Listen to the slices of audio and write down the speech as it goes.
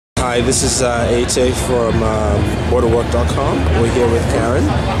Hi, this is Ate from Booredatwork.com. We're here with Karen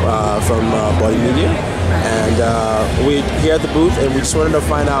from BodyMedia, and we're here at the booth, and we just wanted to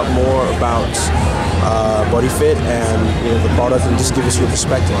find out more about Body Fit and the product, and just give us your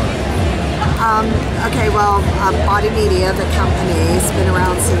perspective on it. Okay, well, BodyMedia, the company, has been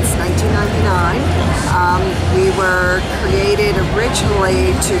around since 1999. We were created originally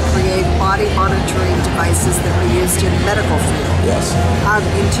to create body monitoring devices that were used in the medical field. Yes.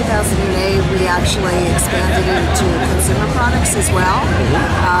 In 2008, we actually expanded into consumer products as well.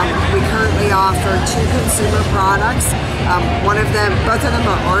 We currently offer 2 consumer products. Both of them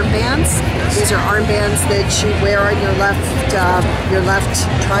are armbands. These are armbands that you wear on your left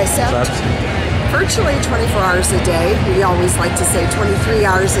tricep. Virtually 24 hours a day. We always like to say 23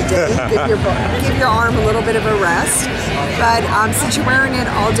 hours a day. Give your arm a little bit of a rest. But since you're wearing it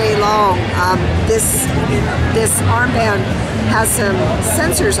all day long, this armband has some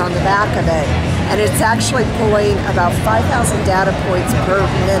sensors on the back of it, and it's actually pulling about 5,000 data points per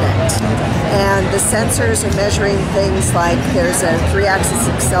minute. And the sensors are measuring things like there's a 3-axis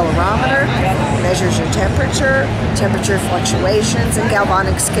accelerometer, measures your temperature fluctuations, and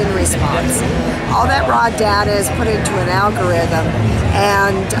galvanic skin response. All that raw data is put into an algorithm,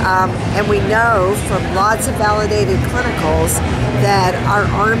 and we know from lots of validated clinicals that our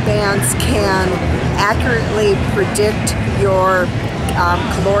armbands can accurately predict your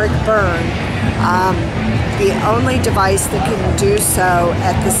caloric burn. The only device that can do so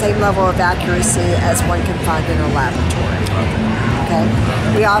at the same level of accuracy as one can find in a laboratory. Okay,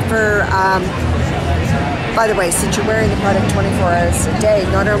 we offer. By the way, since you're wearing the product 24 hours a day,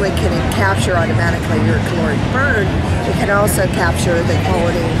 not only can it capture automatically your caloric burn, it can also capture the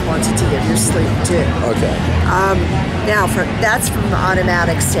quality and quantity of your sleep too. Okay. Now, that's from the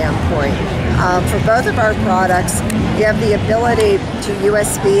automatic standpoint. For both of our products, you have the ability to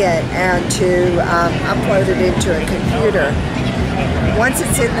USB it and to upload it into a computer. Once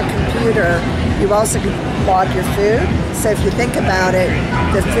it's in the computer, you also can log your food. So if you think about it,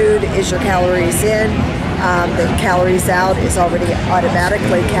 the food is your calories in, the calories out is already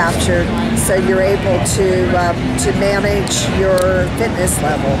automatically captured, so you're able to manage your fitness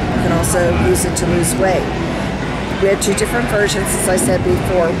level. You can also use it to lose weight. We have 2 different versions, as I said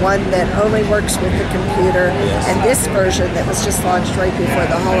before. One that only works with the computer, and this version that was just launched right before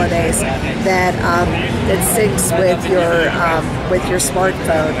the holidays that syncs with your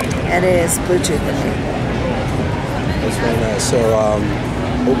smartphone, and it is Bluetooth enabled. That's very nice. So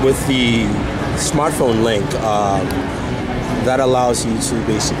with the smartphone link, that allows you to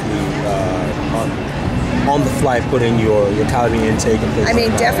basically on the fly put in your calorie intake and things. I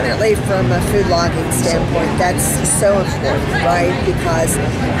mean, definitely from a food logging standpoint, that's so important, right? Because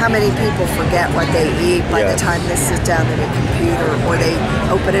how many people forget what they eat by the time they sit down at a computer or they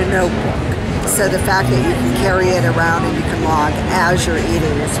open a notebook? So the fact that you can carry it around and you can log as you're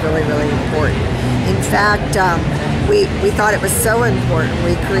eating is really, really important. In fact, we thought it was so important,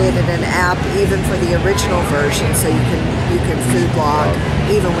 we created an app even for the original version, so you can food log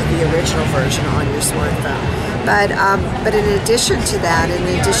even with the original version on your smartphone. But in addition to that, in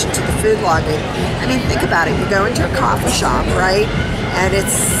addition to the food logging, I mean, think about it. You go into a coffee shop, right? And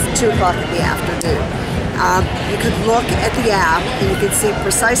it's 2 o'clock in the afternoon. You could look at the app and you could see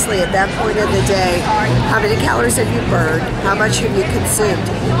precisely at that point of the day how many calories have you burned, how much have you consumed,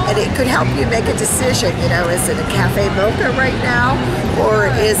 and it could help you make a decision. Is it a cafe mocha right now, or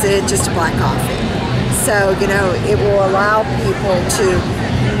is it just a black coffee? So it will allow people to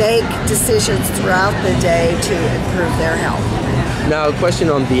make decisions throughout the day to improve their health. Now, a question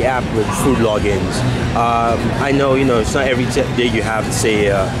on the app with food logins. I know it's not every day you have, say,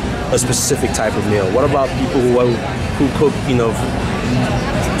 a specific type of meal. What about people who cook,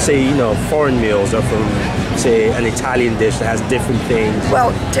 say, foreign meals, or from, say, an Italian dish that has different things?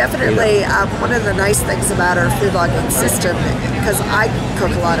 Well, definitely. One of the nice things about our food logging system, because I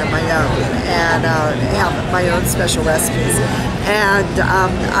cook a lot on my own and have my own special recipes, and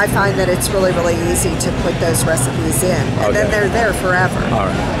I find that it's really, really easy to put those recipes in, and then they're there forever. All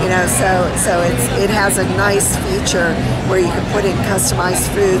right. So it has a nice feature where you can put in customized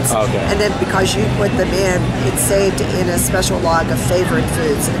foods, and then because you put them in, it's saved in a special log of favorite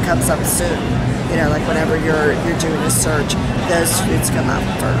foods, and it comes up soon. Like whenever you're doing a search, those foods come up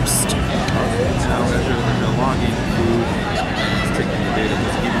first. Now, as you're logging food, taking the data,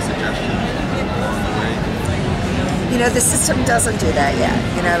 does it give you suggestions along the way? The system doesn't do that yet.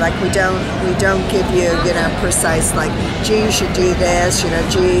 Like we don't give you, precise, like, gee, you should do this,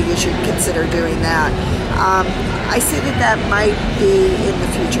 gee, you should consider doing that. I see that might be in the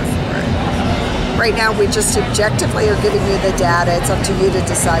future for it. Right now, we just objectively are giving you the data. It's up to you to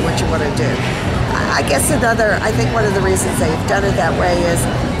decide what you want to do. I guess I think one of the reasons they've done it that way is,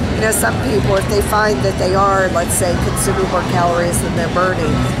 some people, if they find that they are, let's say, consuming more calories than they're burning,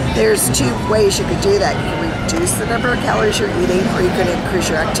 there's two ways you could do that. You can reduce the number of calories you're eating, or you can increase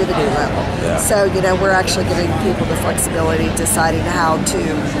your activity level. Yeah. So, we're actually giving people the flexibility, deciding how to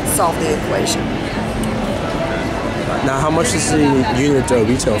solve the equation. Now, how much is the unit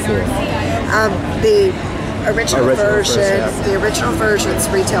retail for? The original version, first, yeah. The original version's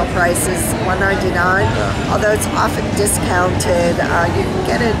retail price is $199. Yeah. Although it's often discounted, you can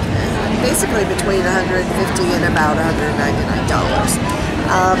get it basically between $150 and about $199.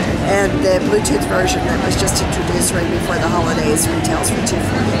 And the Bluetooth version that was just introduced right before the holidays retails for $249.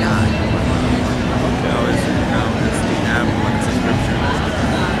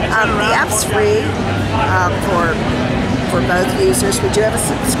 The app's free for both users. We do have a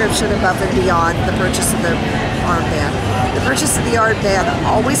subscription above and beyond the purchase of the Armband. The purchase of the Armband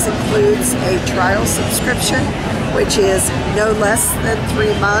always includes a trial subscription, which is no less than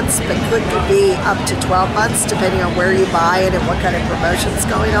 3 months, but could be up to 12 months, depending on where you buy it and what kind of promotion's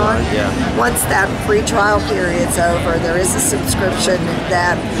going on. Yeah. Once that free trial period's over, there is a subscription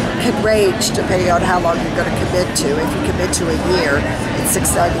that can range depending on how long you're going to commit to. If you commit to a year, it's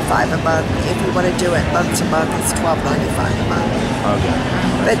 $6.95 a month. If you want to do it month to month, it's $12.95 a month. Okay.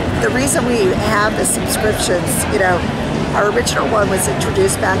 But the reason we have the subscriptions, our original one was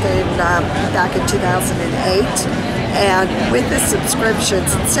introduced back in 2008, and with the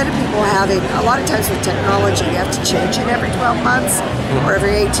subscriptions, instead of people having, a lot of times with technology, you have to change it every 12 months or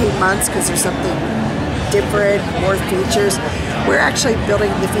every 18 months because there's something different, more features. We're actually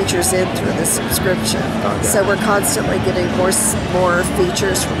building the features in through the subscription. Okay. So we're constantly getting more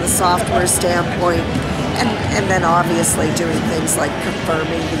features from the software standpoint, and then obviously doing things like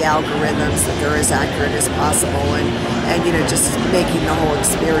confirming the algorithms that they're as accurate as possible, and just making the whole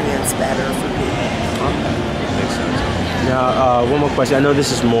experience better for people. Okay. Makes sense. Now, one more question. I know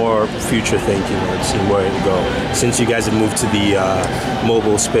this is more future thinking, or seeing where it will go. Since you guys have moved to the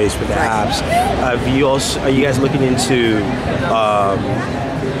mobile space with the apps, are you guys looking into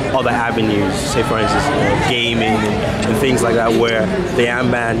other avenues? Say, for instance, gaming and things like that, where the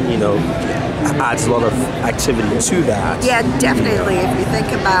Armband, adds a lot of activity to that. Yeah, definitely. If you think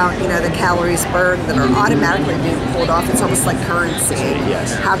about, the calories burned that are automatically being pulled off, it's almost like currency.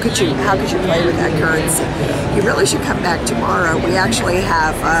 Yes. How could you play with that currency? You really should come back tomorrow. We actually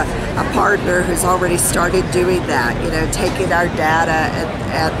have a partner who's already started doing that, taking our data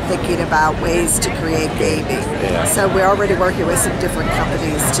and thinking about ways to create gaming. Yeah. So we're already working with some different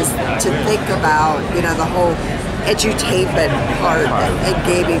companies to think about, the whole edutainment part and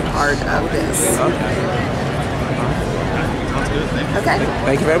gaming part of this. Okay. Okay.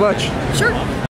 Thank you very much. Sure.